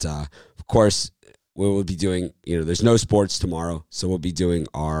But, of course, we will be doing, there's no sports tomorrow, so we'll be doing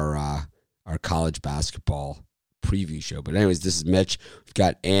our college basketball preview show. But anyways, this is Mitch. We've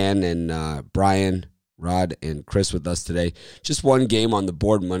got Ann and Brian, Rod, and Chris with us today. Just one game on the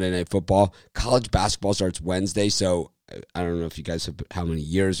board, Monday Night Football. College basketball starts Wednesday, so I don't know if you guys have how many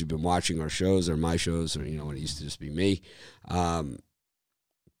years you've been watching our shows or my shows, or when it used to just be me.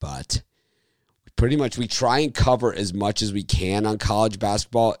 But pretty much we try and cover as much as we can on college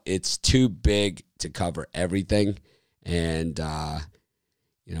basketball. It's too big to cover everything, and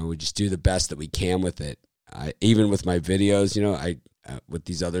we just do the best that we can with it. Even with my videos, with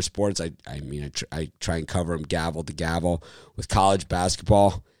these other sports, I try and cover them gavel to gavel. With college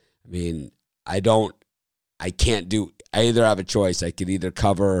basketball, I either have a choice. I could either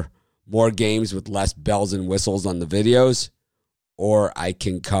cover more games with less bells and whistles on the videos, or I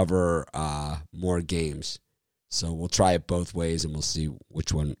can cover more games. So we'll try it both ways, and we'll see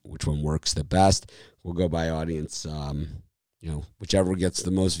which one works the best. We'll go by audience, whichever gets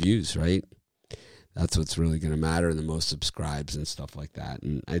the most views, right? That's what's really going to matter, and the most subscribes and stuff like that.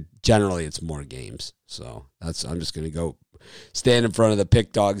 And generally, it's more games. So I'm just going to go stand in front of the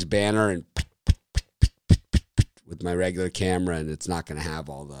Pick Dogs banner and with my regular camera, and it's not going to have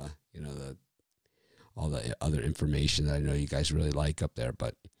all the all the other information that I know you guys really like up there.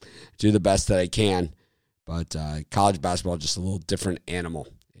 But do the best that I can. But college basketball is just a little different animal.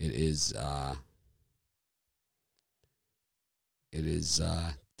 It is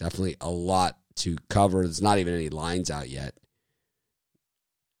definitely a lot to cover. There's not even any lines out yet.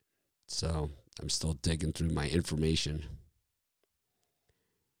 So I'm still digging through my information.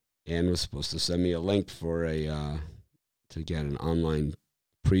 Ann was supposed to send me a link for to get an online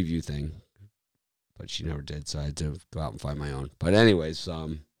preview thing, but she never did, so I had to go out and find my own. But anyways, I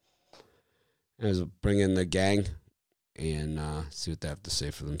was bring in the gang and see what they have to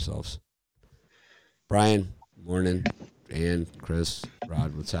say for themselves. Brian, morning. Ann, Chris,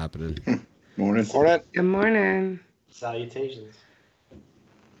 Rod, what's happening? Morning. Good morning. Salutations.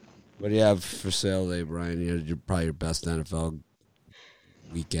 What do you have for sale today, Brian? You're probably your best NFL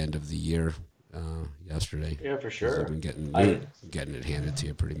weekend of the year yesterday. Yeah, for sure. I've been getting it handed to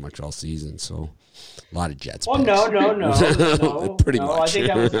you pretty much all season, so a lot of Jets. Well, picks. No. Pretty much. I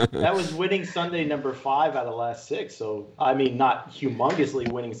think that was winning Sunday number 5 out of the last 6. So not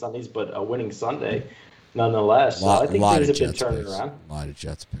humongously winning Sundays, but a winning Sunday nonetheless. So I think things have been turning around. A lot of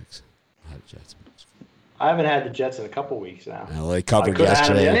Jets picks. I haven't had the Jets in a couple weeks now. Well, they covered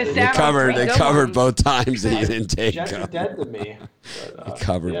yesterday. They covered both times that you didn't take. Jets are dead to me. But, they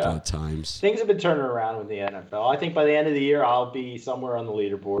covered both times. Things have been turning around with the NFL. I think by the end of the year, I'll be somewhere on the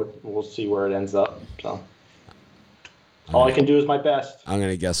leaderboard. We'll see where it ends up. So all I can do is my best. I'm going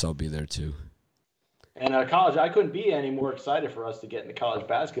to guess I'll be there too. And college, I couldn't be any more excited for us to get into college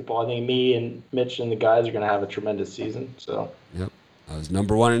basketball. I think me and Mitch and the guys are going to have a tremendous season. So. Yep. I was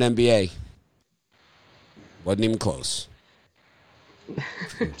number 1 in NBA. Wasn't even close.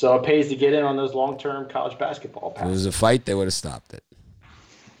 So it pays to get in on those long-term college basketball passes. If it was a fight, they would have stopped it.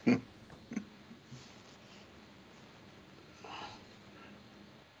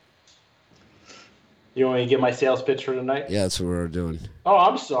 You want me to get my sales pitch for tonight? Yeah, that's what we're doing. Oh,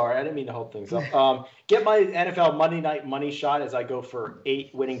 I'm sorry. I didn't mean to hold things up. Get my NFL Monday Night Money shot as I go for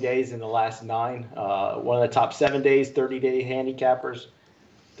 8 winning days in the last 9. One of the top 7 days, 30-day handicappers.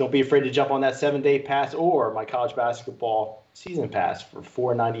 Don't be afraid to jump on that 7-day pass or my college basketball season pass for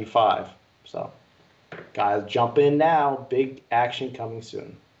 $4.95. So, guys, jump in now. Big action coming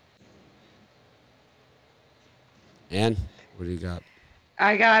soon. Ann, what do you got?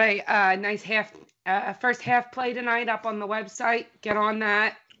 I got a nice first half play tonight up on the website. Get on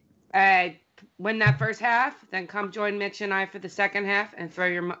that. Win that first half, then come join Mitch and I for the second half and throw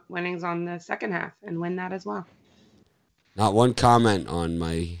your winnings on the second half and win that as well. Not one comment on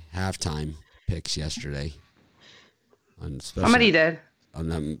my halftime picks yesterday. Somebody did. On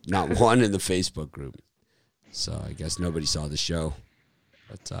them, not one in the Facebook group. So I guess nobody saw the show.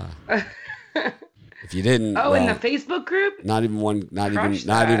 But if you didn't, in the Facebook group, not even one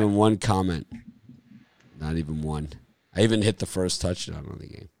comment. Not even one. I even hit the first touchdown on the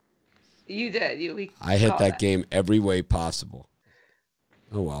game. You did. I hit that game every way possible.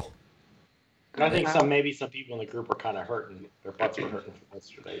 Oh well. And I think maybe some people in the group were kind of hurting. Their butts were hurting from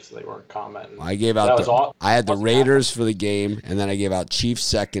yesterday, so they weren't commenting. I gave out I had the Raiders for the game, and then I gave out Chiefs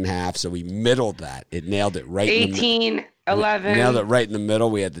second half, so we middled that. It nailed it right 18-11. Nailed it right in the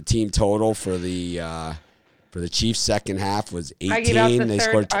middle. We had the team total for the Chiefs second half was 18. They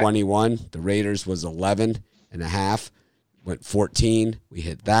scored 21. The Raiders was 11.5. Went 14. We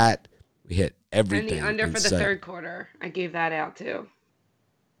hit that. We hit everything. And the under for the third quarter. I gave that out too.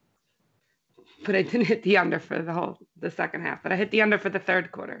 but I didn't hit the under for the second half. But I hit the under for the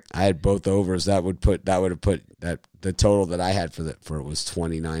third quarter. I had both overs. That would have put the total that I had for it was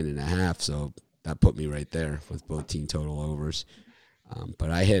 29.5. So that put me right there with both team total overs.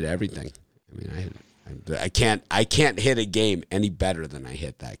 But I hit everything. I mean, I can't hit a game any better than I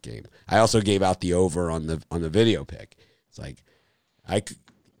hit that game. I also gave out the over on the video pick. It's like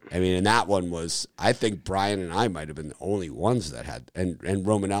and that one was, I think Brian and I might have been the only ones that had, and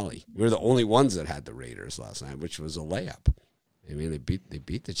Romanelli. We were the only ones that had the Raiders last night, which was a layup. I mean, they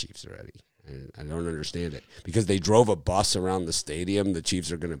beat the Chiefs already. I don't understand it. Because they drove a bus around the stadium, the Chiefs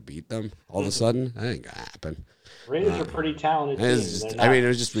are going to beat them all of a sudden? That ain't going to happen. Raiders are pretty talented teams. It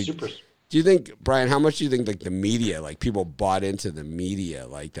was just super. Do you think, Brian, how much do you think like the media, like people bought into the media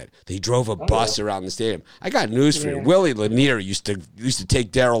like that? They drove a bus around the stadium. I got news for you. Willie Lanier used to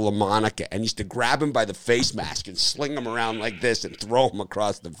take Daryl LaMonica and used to grab him by the face mask and sling him around like this and throw him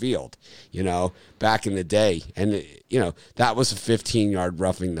across the field, back in the day. And, that was a 15-yard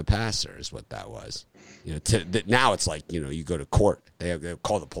roughing the passer is what that was. Now it's like, you go to court. They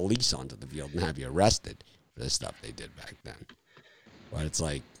call the police onto the field and have you arrested for the stuff they did back then. But it's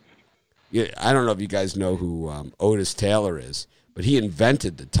like, I don't know if you guys know who Otis Taylor is, but he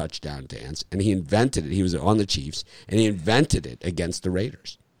invented the touchdown dance, and he invented it. He was on the Chiefs, and he invented it against the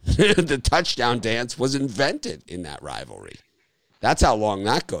Raiders. The touchdown dance was invented in that rivalry. That's how long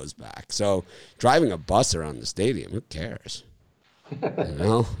that goes back. So driving a bus around the stadium, who cares?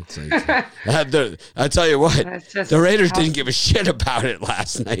 It's like, I tell you what, the Raiders didn't give a shit about it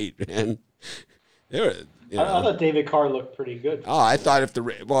last night, man. They were... I thought David Carr looked pretty good. Oh, I thought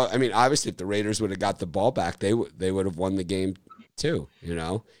obviously if the Raiders would have got the ball back, they would have won the game too.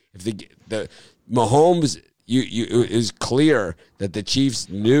 If the Mahomes, it was clear that the Chiefs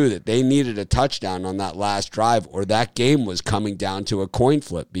knew that they needed a touchdown on that last drive, or that game was coming down to a coin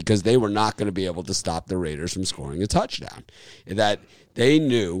flip because they were not going to be able to stop the Raiders from scoring a touchdown. That they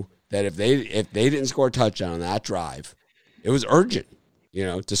knew that if they didn't score a touchdown on that drive, it was urgent.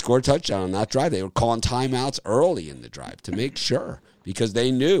 To score a touchdown on that drive. They were calling timeouts early in the drive to make sure, because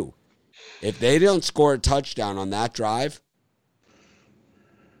they knew if they don't score a touchdown on that drive,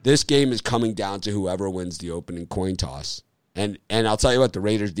 this game is coming down to whoever wins the opening coin toss. And I'll tell you what, the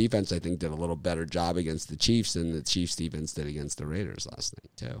Raiders defense, I think, did a little better job against the Chiefs than the Chiefs defense did against the Raiders last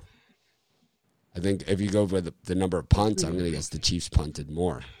night, too. I think if you go for the number of punts, I'm going to guess the Chiefs punted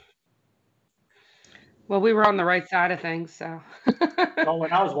more. Well, we were on the right side of things, so. Well,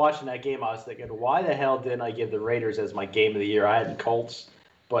 when I was watching that game, I was thinking, why the hell didn't I give the Raiders as my game of the year? I had the Colts,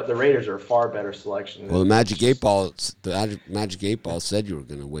 but the Raiders are a far better selection. Well, the Magic 8 Ball said you were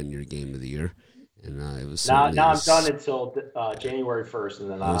going to win your game of the year, and it was. Now I'm done until January 1st,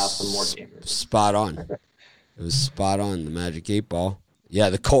 and then I'll have some more games. Spot on. It was spot on. The Magic 8 Ball. Yeah,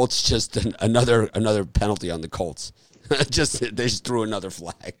 the Colts just another penalty on the Colts. They just threw another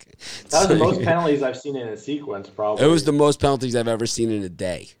flag. That was the most penalties I've seen in a sequence, probably. It was the most penalties I've ever seen in a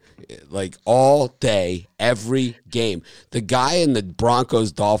day. Like all day, every game. The guy in the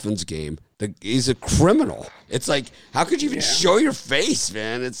Broncos-Dolphins game, he's a criminal. It's like, how could you even show your face,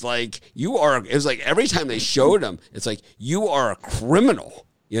 man? It's like, it was like every time they showed him, it's like, you are a criminal,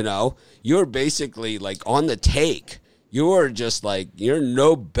 You're basically like on the take. You're just like, you're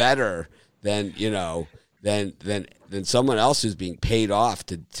no better than, than someone else who's being paid off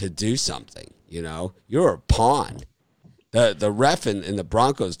to do something. You're a pawn. The ref in the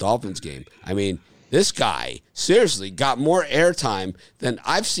Broncos-Dolphins game, I mean, this guy seriously got more airtime than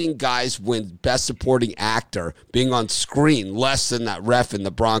I've seen guys win Best Supporting Actor being on screen less than that ref in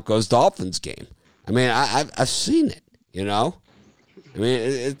the Broncos-Dolphins game. I mean, I've seen it, I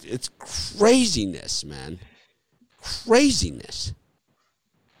mean, it's craziness, man. Craziness.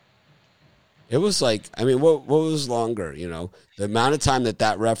 It was like, I mean, what was longer, The amount of time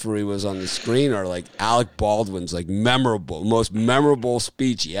that referee was on the screen, or like Alec Baldwin's like most memorable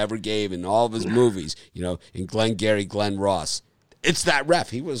speech he ever gave in all of his movies, in Glengarry Glen Ross. It's that ref.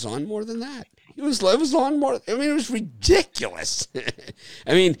 He was on more than that. It was on more. I mean, it was ridiculous.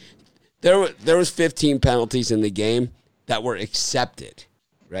 I mean, there was 15 penalties in the game that were accepted.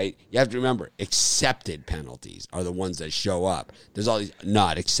 Right? You have to remember, accepted penalties are the ones that show up. There's all these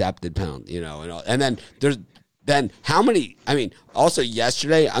not accepted penalties, and then then how many, I mean, also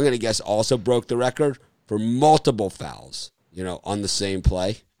yesterday, I'm going to guess also broke the record for multiple fouls, on the same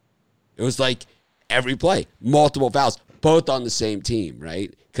play. It was like every play, multiple fouls, both on the same team,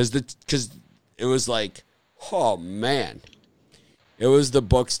 right? Because it was like, oh man, it was the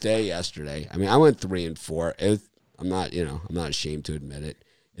Bucs' day yesterday. I mean, I went 3-4. I'm not ashamed to admit it.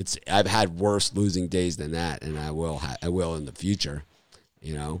 I've had worse losing days than that, and I will in the future.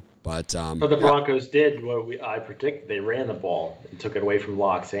 But the Broncos did what I predicted. They ran the ball and took it away from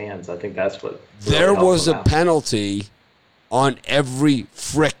Locke's hands. I think that's what. There was a penalty on every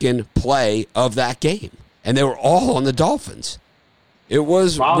frickin' play of that game, and they were all on the Dolphins. It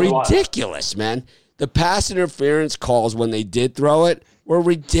was ridiculous, man. The pass interference calls when they did throw it were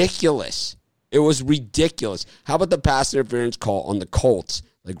ridiculous. It was ridiculous. How about the pass interference call on the Colts,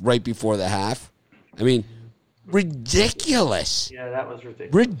 like right before the half? I mean, ridiculous. Yeah, that was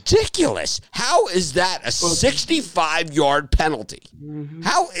ridiculous. Ridiculous. How is that a 65-yard penalty? Mm-hmm.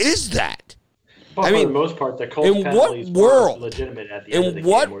 How is that? But for the most part, the Colts penalties were legitimate at the end of the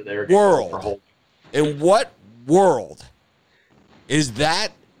game where they were for holding. In what world is that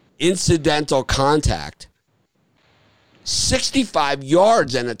incidental contact 65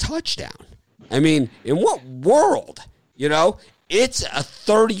 yards and a touchdown? I mean, in what world? It's a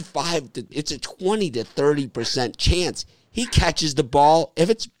 20 to 30% chance he catches the ball if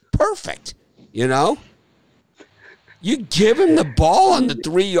it's perfect. You give him the ball on the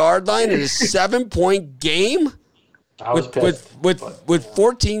 3-yard line in a 7-point game with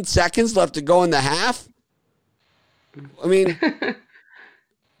 14 seconds left to go in the half. I mean,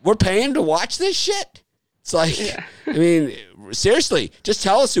 we're paying to watch this shit. It's like, I mean, seriously, just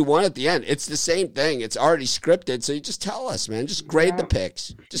tell us who won at the end. It's the same thing. It's already scripted, so you just tell us, man. Just grade the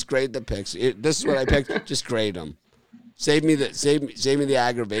picks. Just grade the picks. This is what I picked. Just grade them. Save me the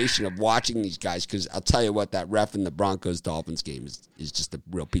aggravation of watching these guys, because I'll tell you what, that ref in the Broncos-Dolphins game is just a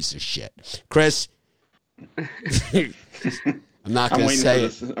real piece of shit. Chris, I'm not going to say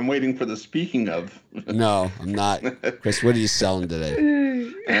it. I'm waiting for the speaking of. No, I'm not. Chris, what are you selling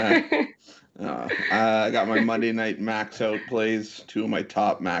today? I got my Monday night max out plays, 2 of my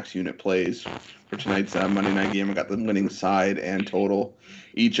top max unit plays for tonight's Monday night game. I got the winning side and total,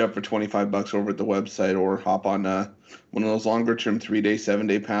 each up for $25 over at the website, or hop on one of those longer term 3-day,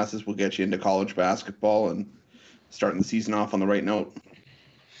 7-day passes will get you into college basketball and starting the season off on the right note.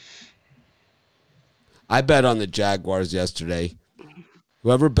 I bet on the Jaguars yesterday.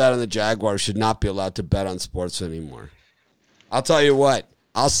 Whoever bet on the Jaguars should not be allowed to bet on sports anymore. I'll tell you what.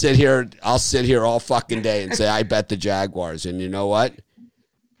 I'll sit here all fucking day and say I bet the Jaguars. And you know what?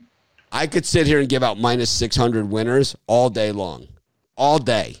 I could sit here and give out minus 600 winners all day long. All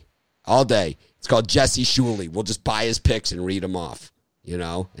day. It's called Jesse Shuley. We'll just buy his picks and read them off,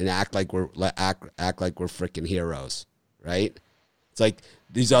 and act like we're freaking heroes, right? It's like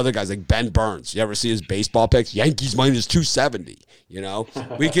these other guys, like Ben Burns. You ever see his baseball picks? Yankees minus 270.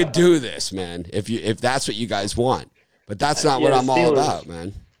 We could do this, man, if that's what you guys want. But that's not what I'm all about,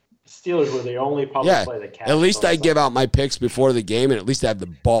 man. Steelers were the only public play that counted. At least I give out my picks before the game, and at least I have the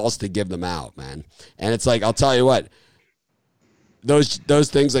balls to give them out, man. And it's like, I'll tell you what, those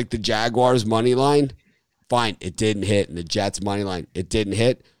things like the Jaguars money line, fine, it didn't hit, and the Jets money line, it didn't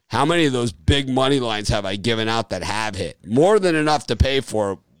hit. How many of those big money lines have I given out that have hit? More than enough to pay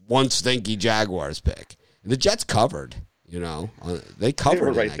for one stinky Jaguars pick. The Jets covered. They covered. They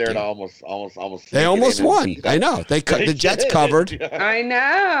were right there game. to almost. They almost won. I know. The Jets covered. Yeah. I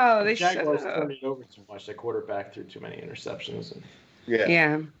know. The Jaguars turned it over too much. The quarterback threw too many interceptions.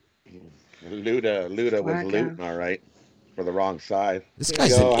 Yeah. Luda was looting all right for the wrong side. This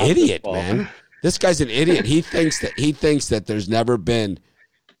guy's an idiot, man. This guy's an idiot. He thinks that there's never been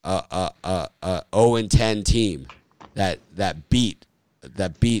a 0-10 team that beat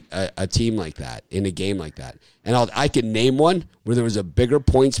a team like that in a game like that. And I can name one where there was a bigger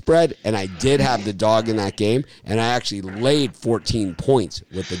point spread, and I did have the dog in that game, and I actually laid 14 points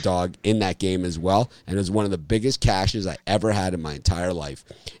with the dog in that game as well, and it was one of the biggest cashes I ever had in my entire life.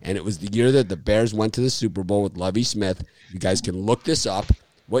 And it was the year that the Bears went to the Super Bowl with Lovie Smith. You guys can look this up.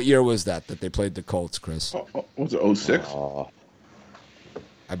 What year was that they played the Colts, Chris? Was it 06?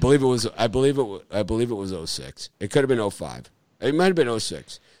 I believe it was 06. It could have been 05. It might have been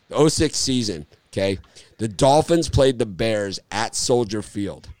 06. The 06 season, okay? The Dolphins played the Bears at Soldier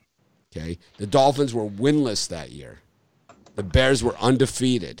Field, okay? The Dolphins were winless that year. The Bears were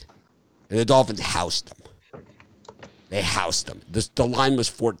undefeated, and the Dolphins housed them. They housed them. The line was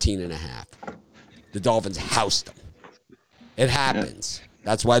 14.5. The Dolphins housed them. It happens.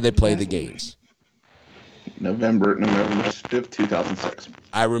 That's why they play the games. November 5th, 2006.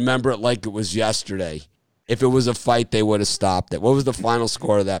 I remember it like it was yesterday. If it was a fight, they would have stopped it. What was the final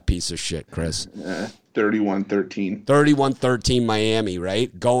score of that piece of shit, Chris? 31-13. 31-13 Miami,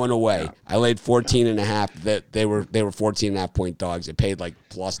 right? Going away. Yeah. I laid 14.5. They were 14.5 point dogs. It paid like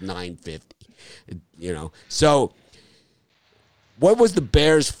plus 950. So What was the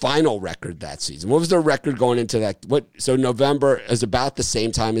Bears' final record that season? What was their record going into that? So November is about the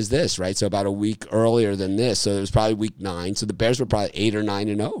same time as this, right? So about a week earlier than this. So it was probably week 9. So the Bears were probably 8 or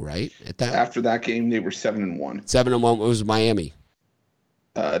 9-0, right? At that. After that game, they were 7-1. 7-1. What was Miami?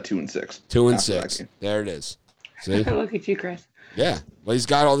 2-6. 2-6. There it is. See? Look at you, Chris. Yeah. Well, he's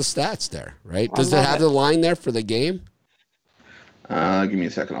got all the stats there, right? I Does it love have it. the line there for the game? Give me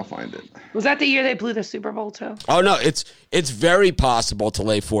a second. I'll find it. Was that the year they blew the Super Bowl too? Oh, no. It's very possible to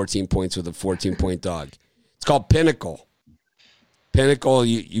lay 14 points with a 14-point dog. It's called Pinnacle. Pinnacle,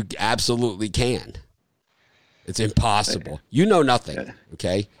 you absolutely can. It's impossible. You know nothing,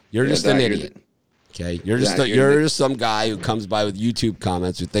 okay? You're just an idiot. Okay? You're just some guy who comes by with YouTube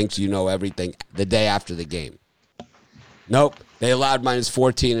comments who thinks you know everything the day after the game. Nope. They allowed minus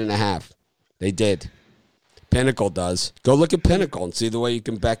 14.5. They did. Pinnacle does. Go look at Pinnacle and see the way you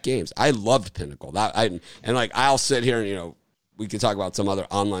can bet games. I loved Pinnacle. I'll sit here and, we could talk about some other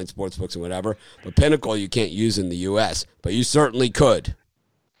online sports books and whatever, but Pinnacle you can't use in the U.S., but you certainly could.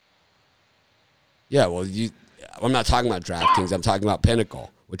 Yeah, well, I'm not talking about DraftKings. I'm talking about Pinnacle,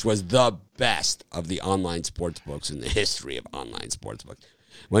 which was the best of the online sports books in the history of online sports books.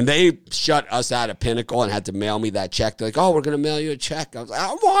 When they shut us out of Pinnacle and had to mail me that check, they're like, "Oh, we're going to mail you a check." I was like,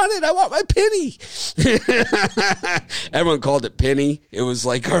 "I want it. I want my penny." Everyone called it Penny. It was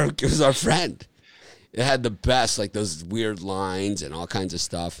like it was our friend. It had the best, like those weird lines and all kinds of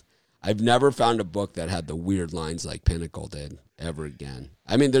stuff. I've never found a book that had the weird lines like Pinnacle did ever again.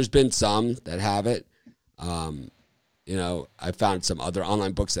 I mean, there's been some that have it. I found some other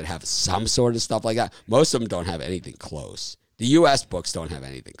online books that have some sort of stuff like that. Most of them don't have anything close. The U.S. books don't have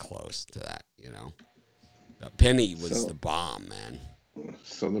anything close to that, The Penny was the bomb, man.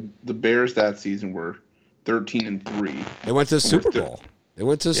 So the Bears that season were 13-3. They went to the Super Bowl. They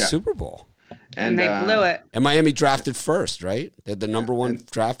went to the Super Bowl. And they blew it. And Miami drafted first, right? They had the number 1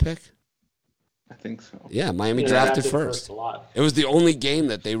 draft pick. I think so. Yeah, Miami drafted first. A lot. It was the only game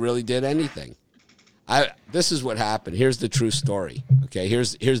that they really did anything. This is what happened. Here's the true story. Okay,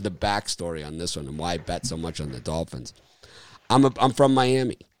 here's the backstory on this one and why I bet so much on the Dolphins. I'm from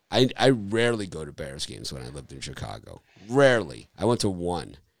Miami. I rarely go to Bears games when I lived in Chicago. Rarely. I went to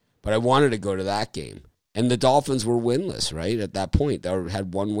one, but I wanted to go to that game. And the Dolphins were winless, right? At that point, they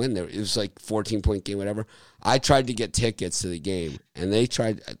had one win. It was like 14-point game, whatever. I tried to get tickets to the game, and they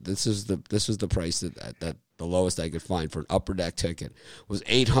tried. This was the price that the lowest I could find for an upper deck ticket was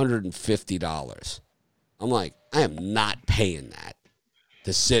 $850. I'm like, I am not paying that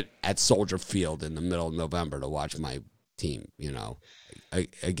to sit at Soldier Field in the middle of November to watch my team,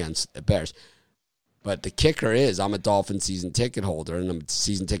 against the Bears. But the kicker is I'm a Dolphin season ticket holder, and I'm a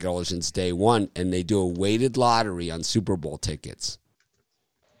season ticket holder since day one, and they do a weighted lottery on Super Bowl tickets.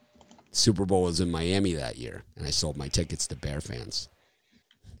 Super Bowl was in Miami that year, and I sold my tickets to Bear fans.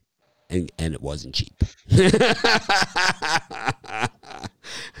 And it wasn't cheap.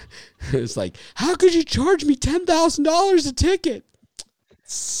 It's like, how could you charge me $10,000 a ticket?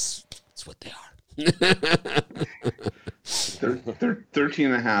 That's what they are.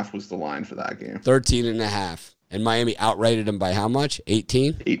 13.5 was the line for that game. 13.5. And Miami outrighted them by how much?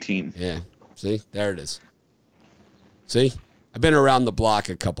 18? 18. Yeah. See? There it is. See? I've been around the block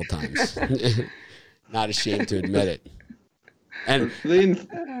a couple times. Not ashamed to admit it. And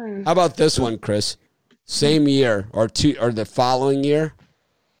how about this one, Chris? Same year or the following year,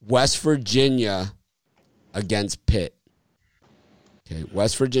 West Virginia against Pitt. Okay,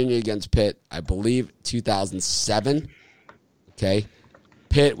 West Virginia against Pitt, I believe 2007. Okay.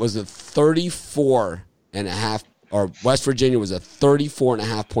 Pitt was a 34.5, or West Virginia was a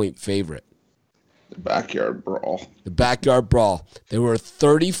 34.5 point favorite. The backyard brawl. The backyard brawl. They were a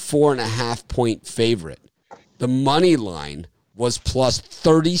 34.5 point favorite. The money line was plus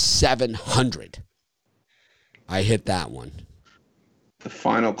 3,700. I hit that one. The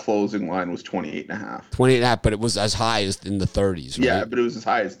final closing line was 28.5. 28.5, but it was as high as in the 30s, right? Yeah, but it was as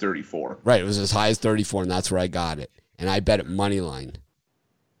high as 34. Right, it was as high as 34, and that's where I got it. And I bet it money line.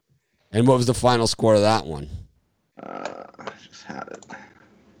 And what was the final score of that one? I just had it.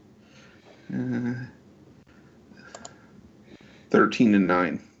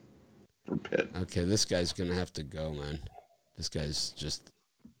 13-9 for Pitt. Okay, this guy's going to have to go, man. This guy's just,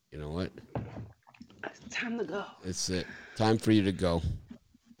 you know what? It's time to go. It's it. Time for you to go.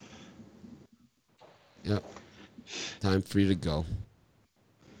 Yep. Time for you to go.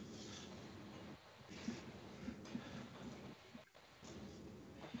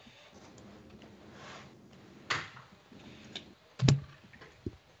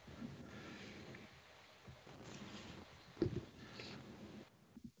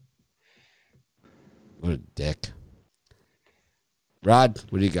 What a dick. Rod,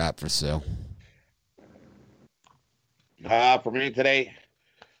 what do you got for sale? For me today,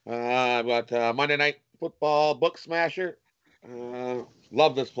 I've got Monday Night Football Book Smasher.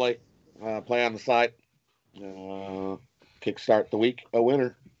 Love this play. Play on the side. Kickstart the week a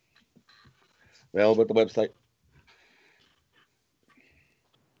winner. Available at the website.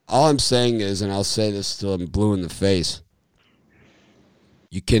 All I'm saying is, and I'll say this till I'm blue in the face,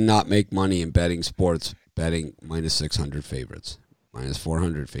 you cannot make money in betting sports betting minus 600 favorites, minus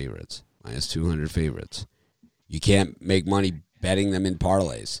 400 favorites, minus 200 favorites. You can't make money betting them in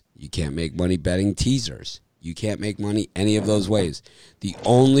parlays. You can't make money betting teasers. You can't make money any of those ways. The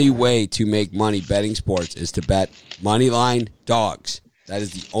only way to make money betting sports is to bet money line dogs. That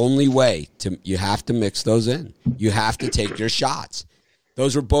is the only way to. You have to mix those in. You have to take your shots.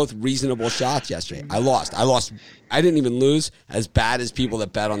 Those were both reasonable shots yesterday. I lost. I didn't even lose as bad as people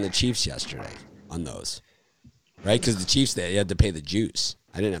that bet on the Chiefs yesterday on those, right? Because the Chiefs, they had to pay the juice.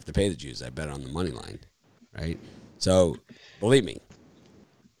 I didn't have to pay the juice. I bet on the money line, right? So believe me,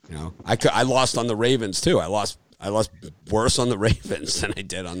 I lost on the Ravens too. I lost worse on the Ravens than I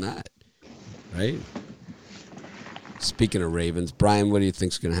did on that, right? Speaking of Ravens, Brian, what do you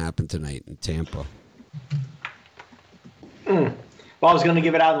think's going to happen tonight in Tampa? Well, I was going to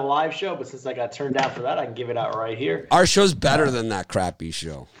give it out in the live show, but since I got turned down for that, I can give it out right here. Our show's better than that crappy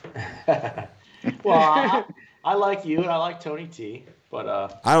show. Well, I like you, and I like Tony T, but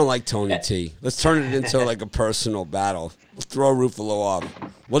I don't like Tony T. Let's turn it into like a personal battle. We'll throw Ruffalo off.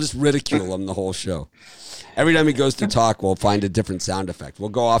 We'll just ridicule him the whole show. Every time he goes to talk, we'll find a different sound effect. We'll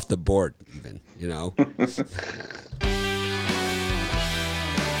go off the board even,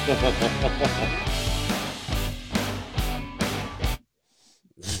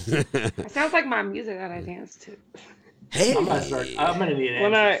 It sounds like my music that I dance to. Hey, I'm gonna need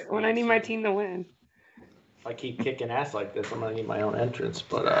an entrance. When I need my team to win. If I keep kicking ass like this, I'm gonna need my own entrance.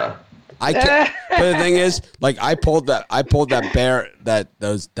 But I can't. But the thing is, like I pulled that bear,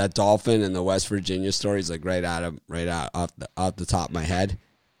 that dolphin in the West Virginia stories, like right out off the top of my head.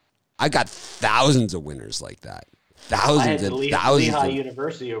 I got thousands of winners like that. Thousands and thousands. Lehigh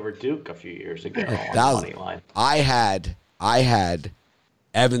University over Duke a few years ago on the money line. I had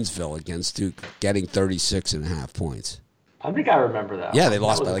Evansville against Duke getting 36.5 points. I think I remember that. Yeah, they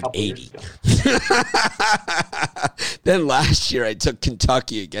lost by like 80. Then last year I took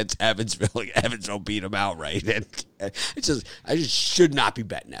Kentucky against Evansville. Evansville beat them outright. And I just should not be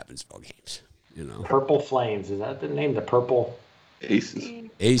betting Evansville games. Purple Flames, is that the name? The Purple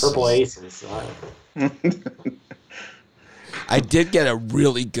Aces. Purple Aces. I did get a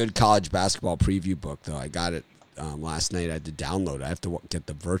really good college basketball preview book, though. I got it last night. I had to download it. I have to get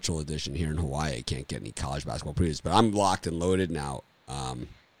the virtual edition here in Hawaii. I can't get any college basketball previews, but I'm locked and loaded now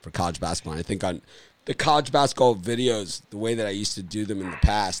for college basketball. And I think on the college basketball videos, the way that I used to do them in the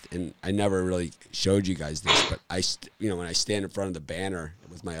past, and I never really showed you guys this, but when I stand in front of the banner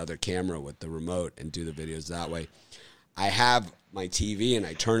with my other camera with the remote and do the videos that way, I have my TV and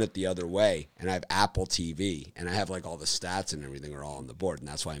I turn it the other way, and I have Apple TV, and I have like all the stats and everything are all on the board, and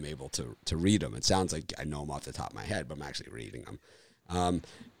that's why I'm able to read them. It sounds like I know them off the top of my head, but I'm actually reading them.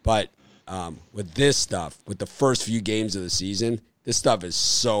 But with this stuff, with the first few games of the season, this stuff is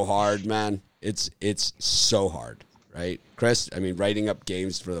so hard, man. It's so hard, right? Chris, I mean, writing up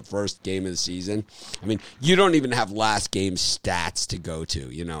games for the first game of the season. I mean, you don't even have last game stats to go to,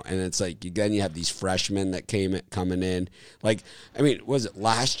 and it's like, then you have these freshmen that coming in. Like, I mean, was it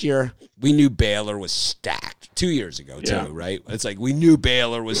last year? We knew Baylor was stacked 2 years ago, too, right? It's like, we knew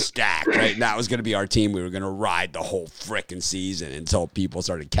Baylor was stacked, right? And that was going to be our team. We were going to ride the whole frickin' season until people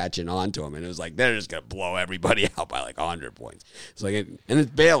started catching on to them. And it was like, they're just going to blow everybody out by like 100 points. It's like, and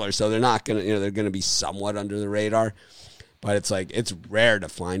it's Baylor, so they're not going to, they're going to be somewhat under the radar. But it's like, it's rare to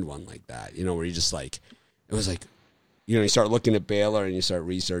find one like that, where you just like, it was like, you start looking at Baylor and you start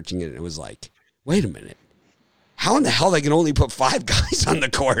researching it, and it was like, wait a minute. How in the hell they can only put 5 guys on the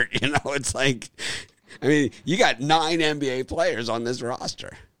court? It's like, I mean, you got 9 NBA players on this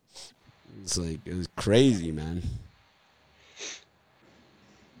roster. It's like, it was crazy, man.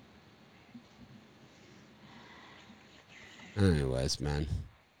 Anyways, man.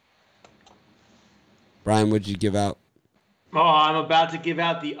 Brian, what'd you give out? Oh, I'm about to give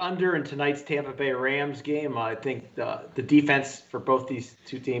out the under in tonight's Tampa Bay Rams game. I think the defense for both these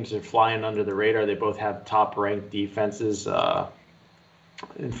two teams are flying under the radar. They both have top-ranked defenses.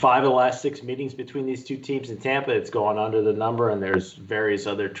 In 5 of the last 6 meetings between these two teams in Tampa, it's going under the number, and there's various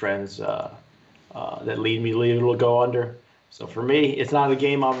other trends that lead me to go under. So for me, it's not a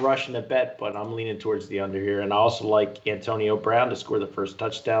game I'm rushing to bet, but I'm leaning towards the under here. And I also like Antonio Brown to score the first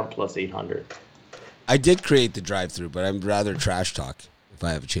touchdown plus 800. I did create the drive-through, but I'm rather trash talk if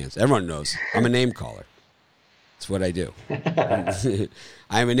I have a chance. Everyone knows I'm a name caller. That's what I do.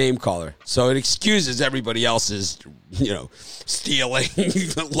 I'm a name caller. So it excuses everybody else's, stealing,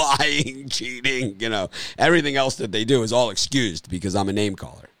 lying, cheating, everything else that they do is all excused because I'm a name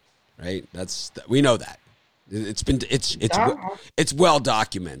caller, right? We know that. It's well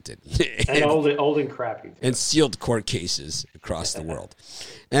documented. And old and crappy. And sealed court cases across the world.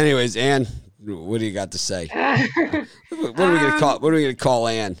 Anyways, Ann, what do you got to say? What are we going to call? What are we going to call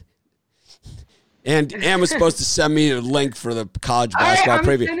Ann? And Ann was supposed to send me a link for the college basketball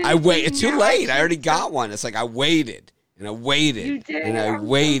preview. I wait. It's too late. I already got one. It's like I waited and I waited. You did. And I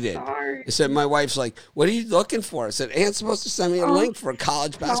waited. I said, my wife's like, "What are you looking for?" I said, "Ann's supposed to send me a link for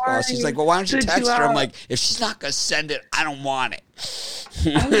college basketball." She's like, "Well, why don't you text her?" I'm like, "If she's not gonna send it, I don't want it."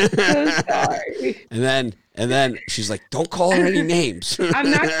 I'm so sorry. And then she's like, "Don't call her any names." I'm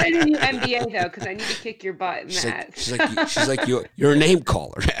not sending you NBA though, because I need to kick your butt in that. She's like, you're a name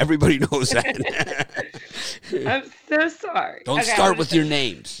caller. Everybody knows that. I'm so sorry. Don't start with your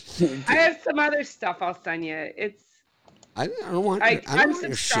names. I have some other stuff I'll send you. I don't want. I'm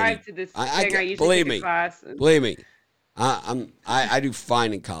subscribed to this thing. I usually believe take me. a class. Believe me, I do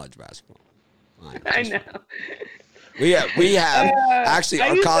fine in college basketball. Fine. I know. We have actually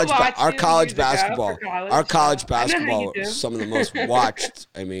our college basketball is some of the most watched.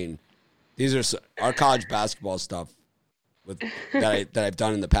 I mean, these are our college basketball stuff that I've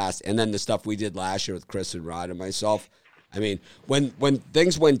done in the past, and then the stuff we did last year with Chris and Rod and myself. I mean, when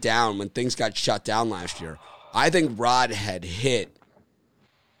things went down, when things got shut down last year, I think Rod had hit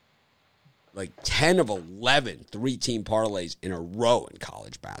like 10 of 11 three-team parlays in a row in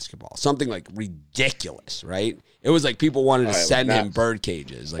college basketball. Something like ridiculous, right? It was like people wanted to send him bird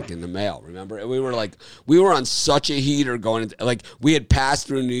cages like in the mail, remember? We were on such a heater going into, like we had passed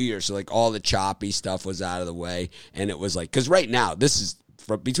through New Year's, so like all the choppy stuff was out of the way, and it was like, because right now, this is,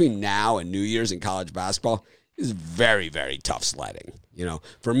 between now and New Year's in college basketball, is very, very tough sledding.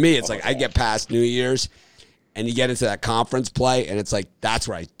 For me, it's I get past New Year's, and you get into that conference play, and it's like, that's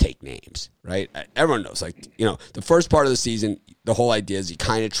where I take names, right? Everyone knows, the first part of the season, the whole idea is you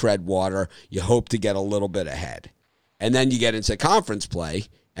kind of tread water. You hope to get a little bit ahead. And then you get into conference play,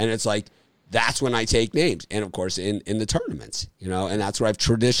 and it's like, that's when I take names. And, of course, in the tournaments, and that's where I've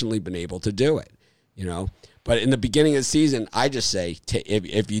traditionally been able to do it, But in the beginning of the season, I just say,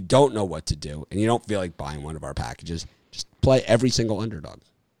 if you don't know what to do and you don't feel like buying one of our packages, just play every single underdog.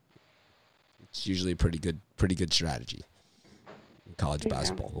 It's usually a pretty good strategy in college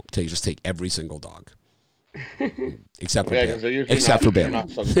basketball. Just take every single dog, except for Baylor.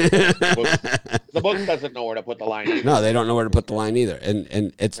 The book doesn't know where to put the line either. No, they don't know where to put the line either, and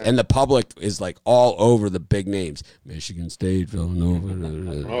the public is like all over the big names: Michigan State, Villanova.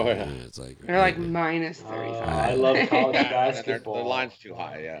 Oh yeah, it's like they're like minus 35. I love college basketball. The line's too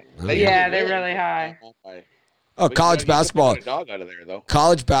high. Yeah, they're really high. Oh, college basketball. Dog out of there, though.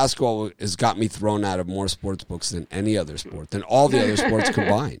 College basketball has got me thrown out of more sports books than any other sport, than all the other sports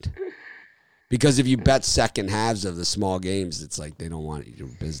combined. Because if you bet second halves of the small games, it's like they don't want your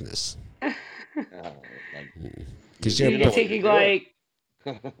business. Because you're taking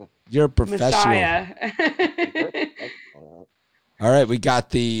you're a professional. Messiah. All right, we got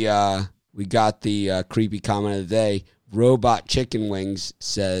the creepy comment of the day. Robot Chicken Wings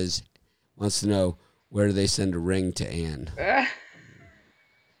wants to know, where do they send a ring to Ann?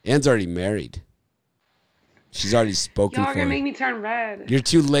 Ann's already married. She's already spoken Y'all for are gonna you. make me turn red. You're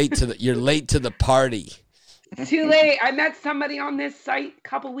too late you're late to the party. Too late. I met somebody on this site a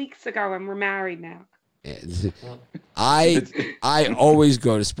couple weeks ago, and we're married now. I always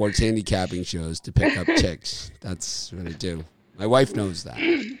go to sports handicapping shows to pick up chicks. That's what I do. My wife knows that.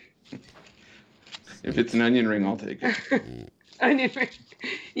 If it's an onion ring, I'll take it. Onion ring.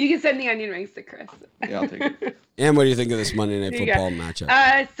 You can send the onion rings to Chris. Yeah, I'll take it. And what do you think of this Monday Night Football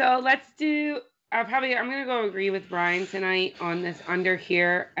matchup? So let's do. I'm gonna go agree with Brian tonight on this under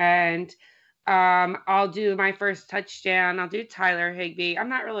here, and I'll do my first touchdown. I'll do Tyler Higbee. I'm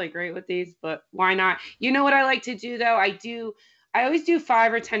not really great with these, but why not? You know what I like to do though? I always do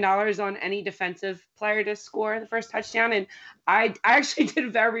 $5 or $10 on any defensive player to score the first touchdown, and I actually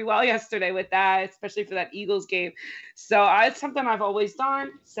did very well yesterday with that, especially for that Eagles game. So it's something I've always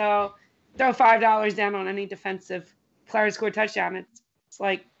done. So throw $5 down on any defensive player to score a touchdown. It's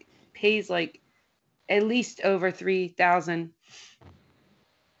like pays like at least over 3,000.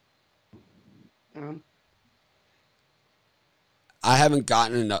 I haven't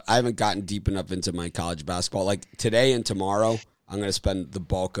gotten deep enough into my college basketball. Like today and tomorrow, I'm going to spend the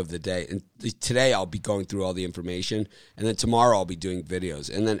bulk of the day. And today I'll be going through all the information, and then tomorrow I'll be doing videos.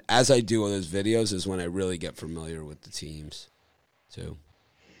 And then as I do all those videos is when I really get familiar with the teams, too.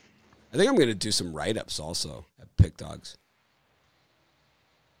 I think I'm going to do some write-ups also at Pick Dogs.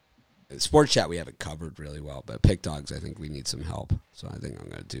 At Sports Chat we have it covered really well, but Pick Dogs I think we need some help. So I think I'm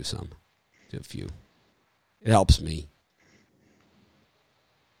going to do a few. It helps me.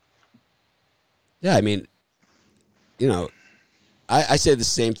 Yeah, I mean, you know, I say the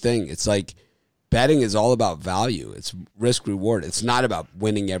same thing. It's like betting is all about value. It's risk reward. It's not about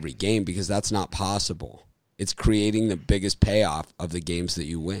winning every game because that's not possible. It's creating the biggest payoff of the games that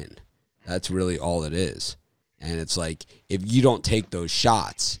you win. That's really all it is. And it's like, if you don't take those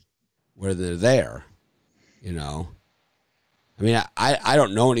shots where they're there, you know. I mean, I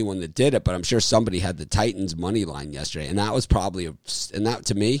don't know anyone that did it, but I'm sure somebody had the Titans money line yesterday, and that was probably and that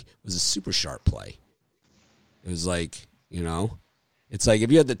to me was a super sharp play. It was like, you know, it's like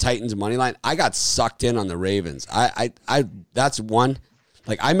if you had the Titans money line, I got sucked in on the Ravens. I that's one.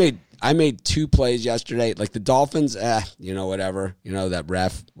 Like I made 2 plays yesterday. Like the Dolphins, you know, whatever, you know, that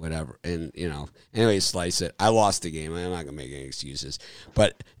ref, whatever, and you know, anyway, slice it. I lost the game. I'm not gonna make any excuses,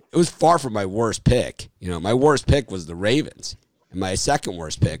 but it was far from my worst pick. You know, my worst pick was the Ravens. And my second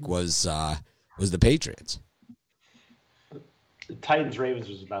worst pick was the Patriots. The Titans-Ravens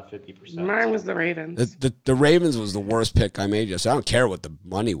was about 50%. Mine was the Ravens. The Ravens was the worst pick I made yesterday. I don't care what the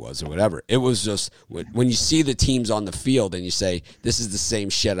money was or whatever. It was just when you see the teams on the field and you say, this is the same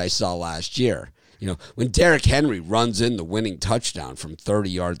shit I saw last year. You know, when Derrick Henry runs in the winning touchdown from 30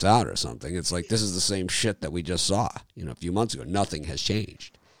 yards out or something, it's like this is the same shit that we just saw, you know, a few months ago. Nothing has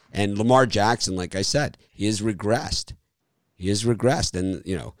changed. And Lamar Jackson, like I said, he has regressed. He has regressed. And,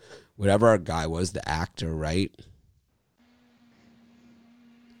 you know, whatever our guy was, the actor, right?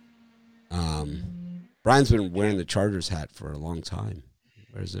 Brian's been wearing the Chargers hat for a long time. He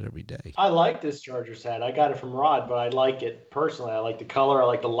wears it every day. I like this Chargers hat. I got it from Rod, but I like it personally. I like the color. I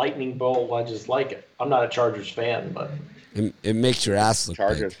like the lightning bolt. I just like it. I'm not a Chargers fan, but it makes your ass look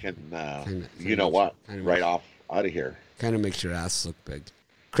Chargers big. Can, you know what, right off out of here. Kind of makes your ass look big.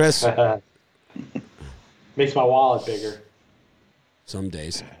 Chris? Makes my wallet bigger. Some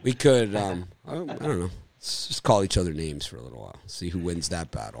days. We could, I don't know. Let's just call each other names for a little while. See who wins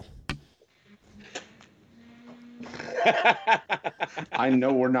that battle. I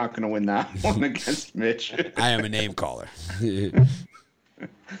know we're not going to win that one against Mitch. I am a name caller. The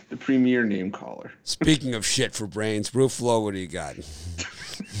premier name caller. Speaking of shit for brains, Ruflo, what do you got?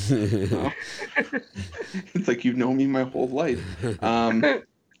 It's like you've known me my whole life.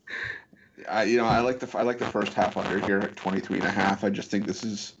 I like the first half under here at 23.5. I just think this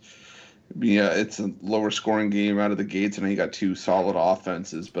is, it's a lower scoring game out of the gates, and you got 2 solid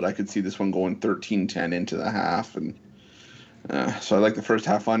offenses. But I could see this one going 13-10 into the half, and so I like the first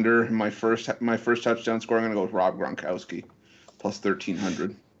half under. My first touchdown score, I'm gonna go with Rob Gronkowski, plus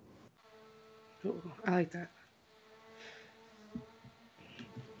 1,300. Ooh, I like that.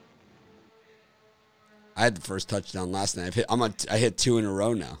 I had the first touchdown last night. I hit 2 in a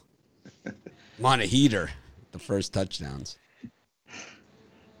row now. I'm on a heater. The first touchdowns.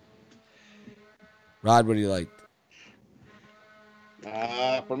 Rod, what do you like?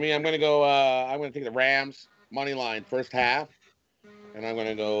 For me, I'm gonna go. I'm gonna take the Rams money line first half, and I'm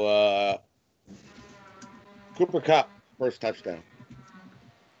gonna go Cooper Kupp first touchdown.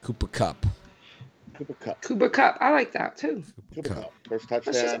 Cooper Kupp. Cooper Kupp. I like that too. Cooper Kupp first That's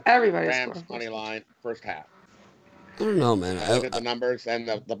just touchdown. everybody's Rams score. money line first half. I don't know, man. I look at the numbers, and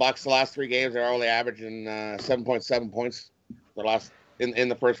the Bucks the last 3 games are only averaging 7.7 points. The last in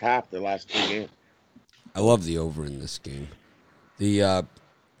the first half, the last 3 games. I love the over in this game. The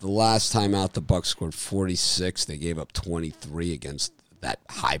last time out, the Bucks scored 46. They gave up 23 against that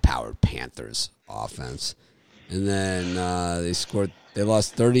high-powered Panthers offense, and then they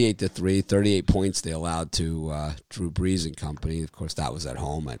lost 38-3. 38 points they allowed to Drew Brees and company. Of course, that was at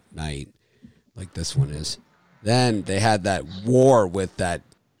home at night, like this one is. Then they had that war with that.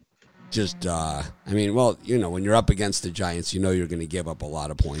 When you're up against the Giants, you know you're going to give up a lot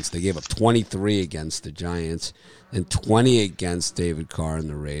of points. They gave up 23 against the Giants, and 20 against David Carr and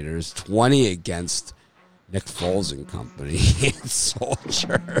the Raiders, 20 against Nick Foles and company and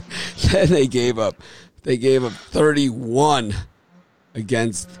Soldier. Then they gave up 31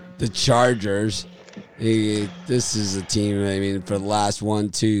 against the Chargers. This is a team, I mean, for the last 1,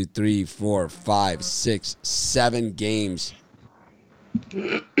 2, 3, 4, 5, 6, 7 games,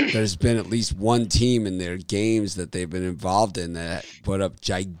 there's been at least one team in their games that they've been involved in that put up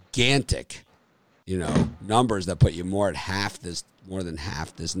gigantic, numbers that put you more than half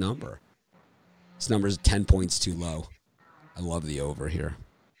this number. This number is 10 points too low. I love the over here.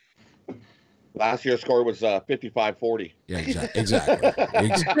 Last year's score was 55-40. Yeah, exactly.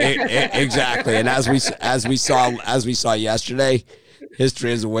 Exactly. And as we saw yesterday,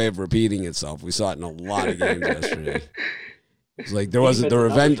 history has a way of repeating itself. We saw it in a lot of games yesterday. It's like there wasn't the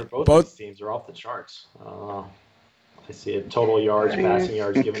revenge. Both teams are off the charts. I see it. Total yards, passing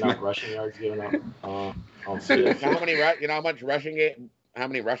yards given up, rushing yards given up. I don't see it. How many? You know how much how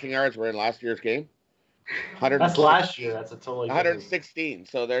many rushing yards were in last year's game? That's last year. That's a totally 116.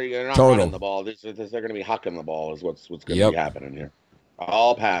 So they're not total. running the ball. They're going to be hucking the ball. Is what's going to be happening here.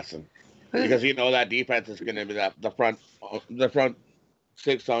 All passing, because you know that defense is going to be the front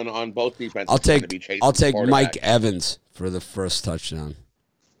six on both defenses. I'll take Mike Evans for the first touchdown.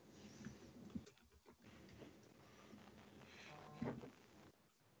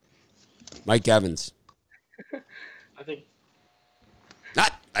 Mike Evans.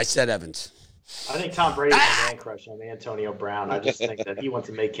 I said Evans. I think Tom Brady's a man crush on Antonio Brown. I just think that he wants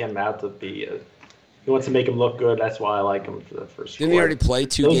to make him out to be. He wants to make him look good. That's why I like him for the first. Didn't he already play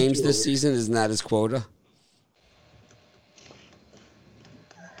two games this season? Isn't that his quota?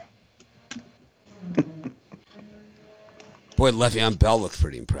 Boy, Le'Veon Bell looked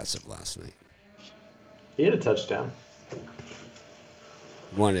pretty impressive last night. He had a touchdown.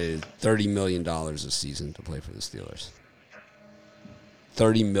 Wanted $30 million a season to play for the Steelers.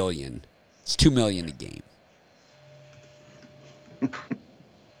 $30 million. It's $2 million a game. A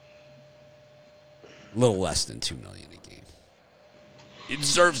little less than $2 million a game. He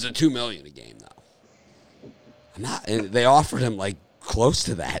deserves the $2 million a game, though. And they offered him like close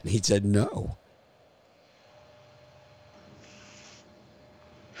to that, and he said no.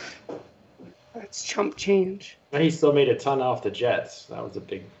 That's chump change. And he still made a ton off the Jets. That was a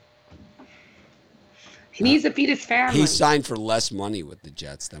big. He needs to feed his family. He signed for less money with the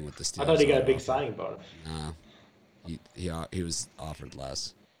Jets than with the Steelers. I thought he got a big signing bonus. No, he was offered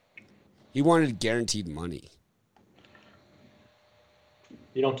less. He wanted guaranteed money.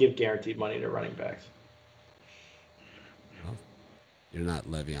 You don't give guaranteed money to running backs. Well, you're not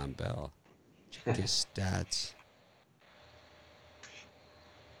Le'Veon Bell. Check his stats.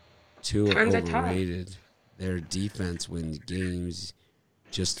 Too overrated. Their defense wins games.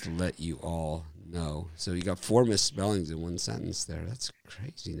 Just to let you all know. So you got 4 misspellings in one sentence there. That's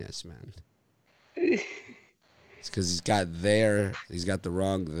craziness, man. It's because he's got the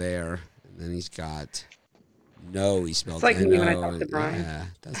wrong there, and then he's got no. He spelled it's like me when I no. talked to Brian. Yeah,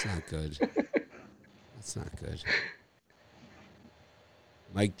 that's not good. That's not good.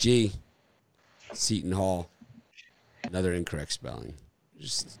 Mike G. Seton Hall. Another incorrect spelling.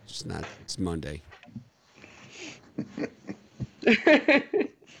 Just not. It's Monday.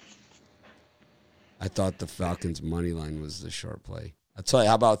 I thought the Falcons' money line was the short play. I'll tell you,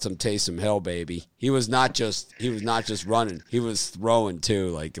 how about some Taysom Hill, baby? He was not just running; he was throwing too,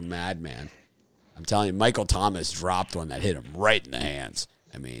 like a madman. I'm telling you, Michael Thomas dropped one that hit him right in the hands.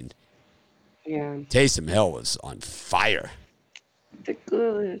 I mean, yeah, Taysom Hill was on fire. The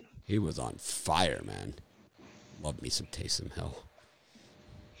good. He was on fire, man. Love me some Taysom Hill.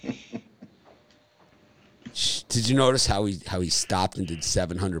 Did you notice how he stopped and did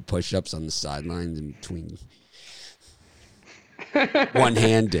 700 push-ups on the sidelines in between?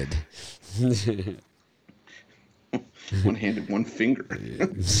 One-handed. One-handed, one finger.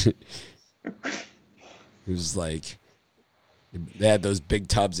 It was like they had those big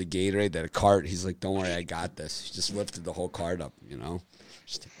tubs of Gatorade, that a cart. He's like, "Don't worry, I got this." He just lifted the whole cart up,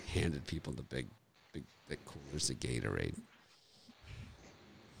 Just handed people the big coolers of Gatorade.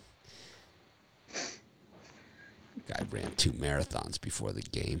 Guy ran 2 marathons before the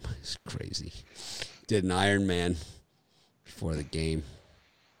game. It's crazy. Did an Ironman before the game.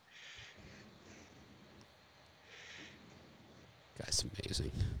 Guy's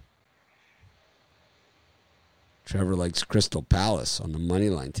amazing. Trevor likes Crystal Palace on the money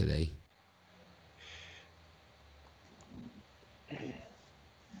line today.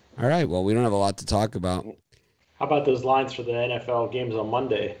 All right, well, we don't have a lot to talk about. How about those lines for the NFL games on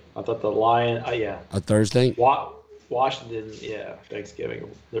Monday? I thought the Lion, A Thursday? Washington, Thanksgiving.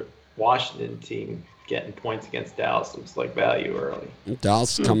 The Washington team getting points against Dallas looks like value early.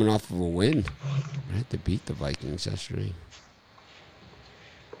 Dallas coming off of a win. I had to beat the Vikings yesterday.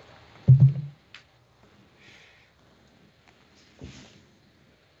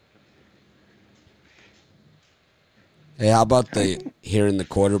 Hey, how about hearing the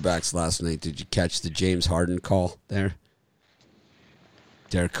quarterbacks last night? Did you catch the James Harden call there?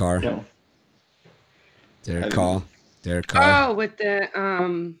 Derek Carr? No. Derek Carr. Oh, with the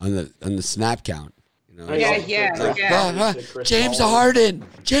on the snap count. You know, Yeah. James Harden.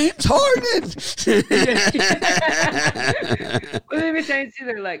 James Harden. Well, they were saying too,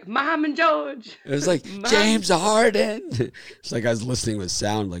 they're like, Mom and George. It was like, James Harden. It's like I was listening with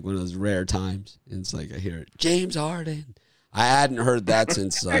sound, like one of those rare times. And it's like I hear it, James Harden. I hadn't heard that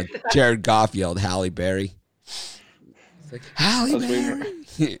since Jared Goff yelled Halle Berry. It's like, Halle Berry.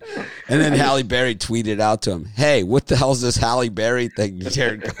 And then Halle Berry tweeted out to him, hey, what the hell's this Halle Berry thing,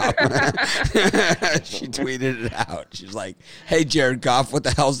 Jared Goff? She tweeted it out. She's like, hey, Jared Goff, what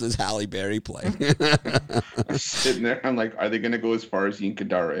the hell's this Halle Berry play? Sitting there, I'm like, are they going to go as far as Ian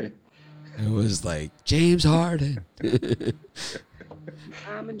Kadare? It was like, James Harden.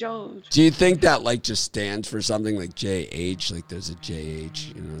 Mom and George. Do you think that like just stands for something like JH? Like there's a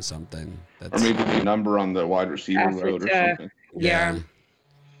JH, you know, something that's, or maybe the number on the wide receiver road or something. Yeah.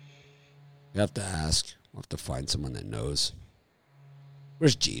 You have to ask. We'll have to find someone that knows.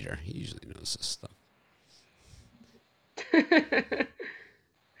 Where's Jeter? He usually knows this stuff.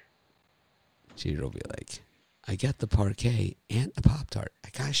 Jeter will be like, I get the parquet and the Pop-Tart. I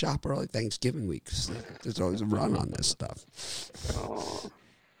got to shop early Thanksgiving week. There's always a run on this stuff. Oh.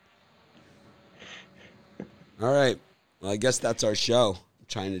 All right. Well, I guess that's our show. I'm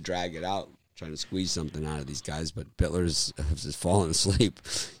trying to drag it out. Trying to squeeze something out of these guys, but Bittler's just falling asleep.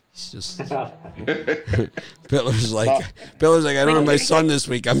 He's just Bittler's like, I don't have my son this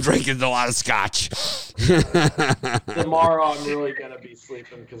week. I'm drinking a lot of scotch. Tomorrow I'm really gonna be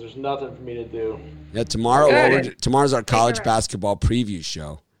sleeping because there's nothing for me to do. Yeah, tomorrow's our college basketball preview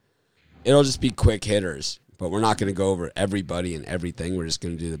show. It'll just be quick hitters, but we're not going to go over everybody and everything. We're just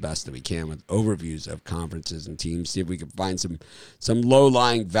going to do the best that we can with overviews of conferences and teams. See if we can find some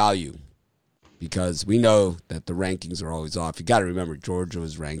low-lying value. Because we know that the rankings are always off. You got to remember, Georgia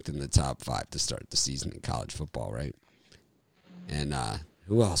was ranked in the top 5 to start the season in college football, right? And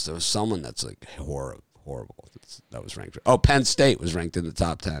who else? There was someone that's like horrible that was ranked. Oh, Penn State was ranked in the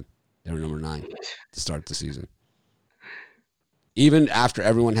top 10. They were number 9 to start the season. Even after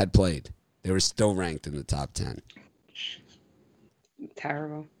everyone had played, they were still ranked in the top 10.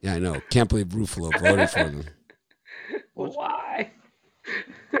 Terrible. Yeah, I know. Can't believe Ruffalo voted for them. Why?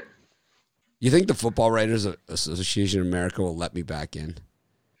 You think the Football Writers Association of America will let me back in?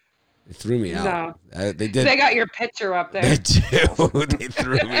 They threw me out. No. They did. They got your picture up there. They do. They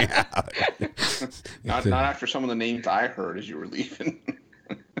threw me out. Not after some of the names I heard as you were leaving.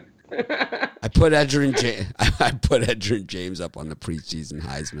 I put Edgerrin James up on the preseason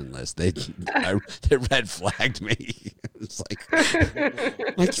Heisman list. They red flagged me. It's like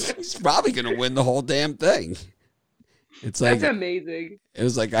he's probably going to win the whole damn thing. It's like that's amazing. It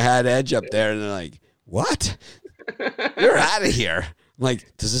was like I had Edge up there, and they're like, "What? You're out of here." I'm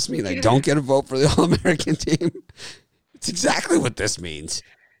like, does this mean I don't get a vote for the All-American team? It's exactly what this means.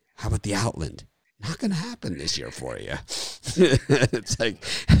 How about the Outland? Not going to happen this year for you. It's like,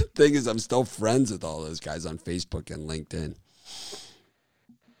 the thing is, I'm still friends with all those guys on Facebook and LinkedIn.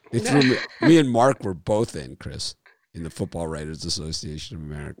 They threw me and Mark were both in, Chris. In the Football Writers Association of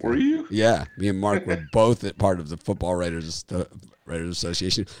America. Were you? Yeah. Me and Mark were both part of the Football Writers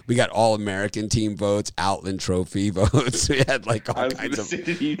Association. We got All-American team votes, Outland Trophy votes. We had like all kinds of...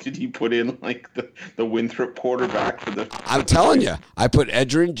 Did he put in like the Winthrop quarterback for the... I'm telling you. I put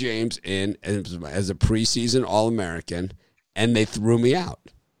Edgerrin James in as a preseason All-American, and they threw me out.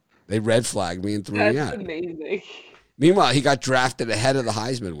 They red flagged me and threw me out. That's amazing. Meanwhile, he got drafted ahead of the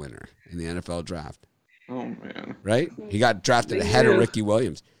Heisman winner in the NFL draft. Oh, man. Right? He got drafted ahead of Ricky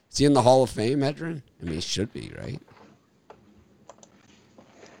Williams. Is he in the Hall of Fame, Edgerrin? I mean, he should be, right?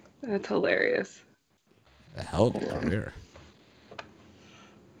 That's hilarious. A hell of a career.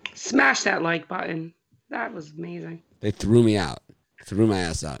 Smash that like button. That was amazing. They threw me out. Threw my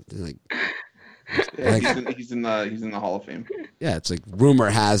ass out. They're like, he's in the Hall of Fame. Yeah, it's like rumor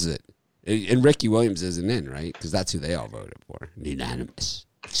has it. And Ricky Williams isn't in, right? Because that's who they all voted for. Unanimous.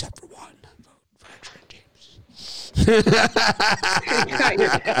 Except for one. It's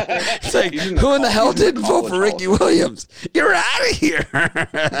like, who in the hell didn't vote for Ricky Williams? You're out of here.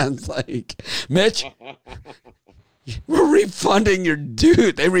 It's like, Mitch, we're refunding your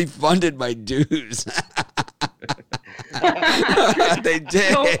dues. They refunded my dues. They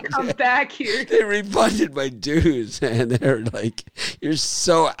did. Don't come back here. They refunded my dues, and they're like, "You're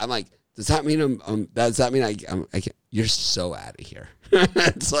so." I'm like, does that mean does that mean I can't? You're so out of here.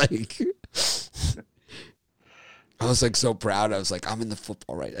 It's like. I was like so proud. I was like, I'm in the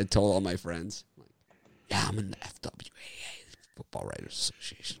Football Writers. I told all my friends, like, yeah, I'm in the FWAA, Football Writers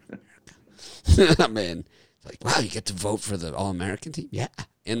Association of America. Man, it's like, wow, you get to vote for the All-American team? Yeah,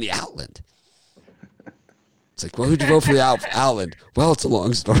 in the Outland. It's like, well, who'd you vote for the Outland? Well, it's a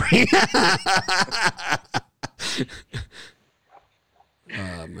long story.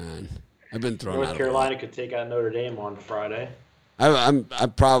 Oh, man. I've been thrown out. North Carolina could take out Notre Dame on Friday. I'm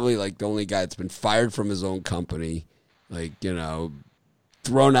probably like the only guy that's been fired from his own company, like,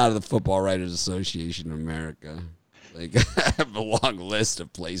 thrown out of the Football Writers Association of America. Like, I have a long list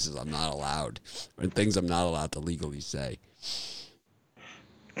of places I'm not allowed, or things I'm not allowed to legally say.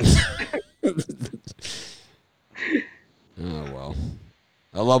 Oh, well.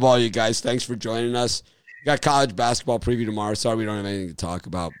 I love all you guys. Thanks for joining us. We got college basketball preview tomorrow. Sorry we don't have anything to talk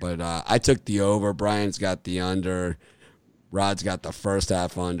about, but I took the over. Brian's got the under. Rod's got the first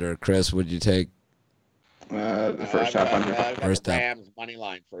half under. Chris, what'd you take? The first half under. First half. Rams money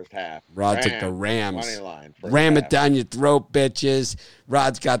line first half. Rod took the Rams. Money line. Ram it down your throat, bitches.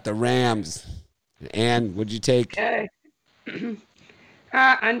 Rod's got the Rams. Ann, what'd you take? Okay.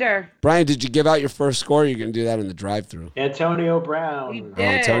 Under. Brian, did you give out your first score? Or you're going to do that in the drive-thru? Antonio Brown. We did.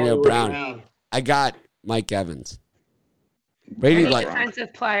 Antonio Brown. I got Mike Evans. Brady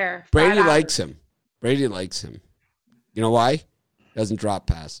defensive player. Brady likes him. Brady likes him. You know why? Doesn't drop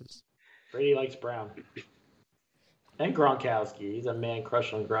passes. Brady likes Brown. And Gronkowski. He's a man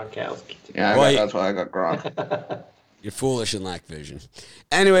crush on Gronkowski. Yeah, that's why I got Gronk. You're foolish and lack vision.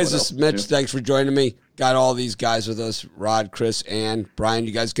 Anyways, this is Mitch. Thanks for joining me. Got all these guys with us. Rod, Chris, Ann, Brian.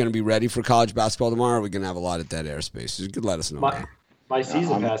 You guys going to be ready for college basketball tomorrow? Or are we going to have a lot of dead airspace? You could let us know. My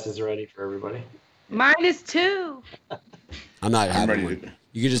season pass is ready for everybody. Mine is 2. I'm not having one.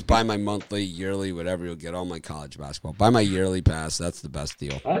 You can just buy my monthly, yearly, whatever. You'll get all my college basketball. Buy my yearly pass. That's the best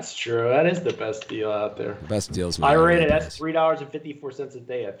deal. That's true. That is the best deal out there. The best deal is my I rated that's $3.54 a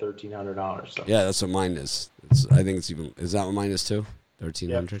day at $1,300. So. Yeah, that's what mine is. I think it's even. Is that what mine is too?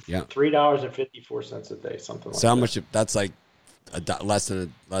 $1,300. Yeah. $3.54 a day, something like so that. How much? That's like less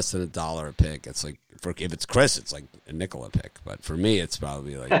than $1 a pick. It's like if it's Chris, it's like a nickel a pick. But for me, it's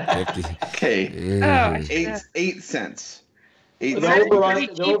probably like 50. Okay. Yeah. 8 cents. The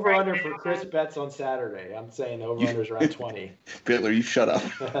over-under for Chris bets on Saturday. I'm saying the over-under is around 20. Bitler, you shut up.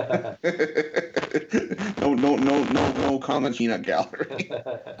 No comment, peanut gallery.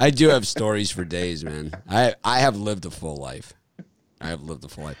 I do have stories for days, man. I have lived a full life. We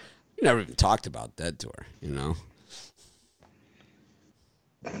never even talked about that tour,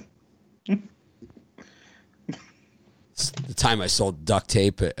 The time I sold duct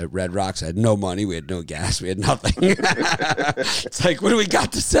tape at Red Rocks, I had no money. We had no gas. We had nothing. It's like, what do we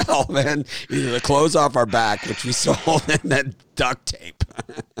got to sell, man? Either the clothes off our back, which we sold, and then duct tape.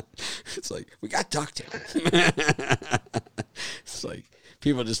 It's like, we got duct tape. It's like,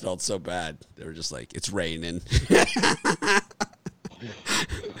 people just felt so bad. They were just like, it's raining.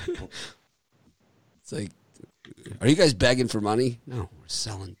 It's like, are you guys begging for money? No, we're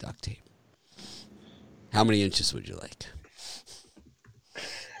selling duct tape. How many inches would you like?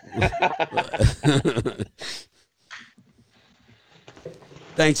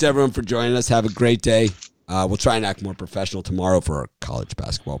 Thanks, everyone, for joining us. Have a great day. We'll try and act more professional tomorrow for our college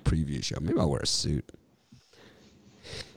basketball preview show. Maybe I'll wear a suit.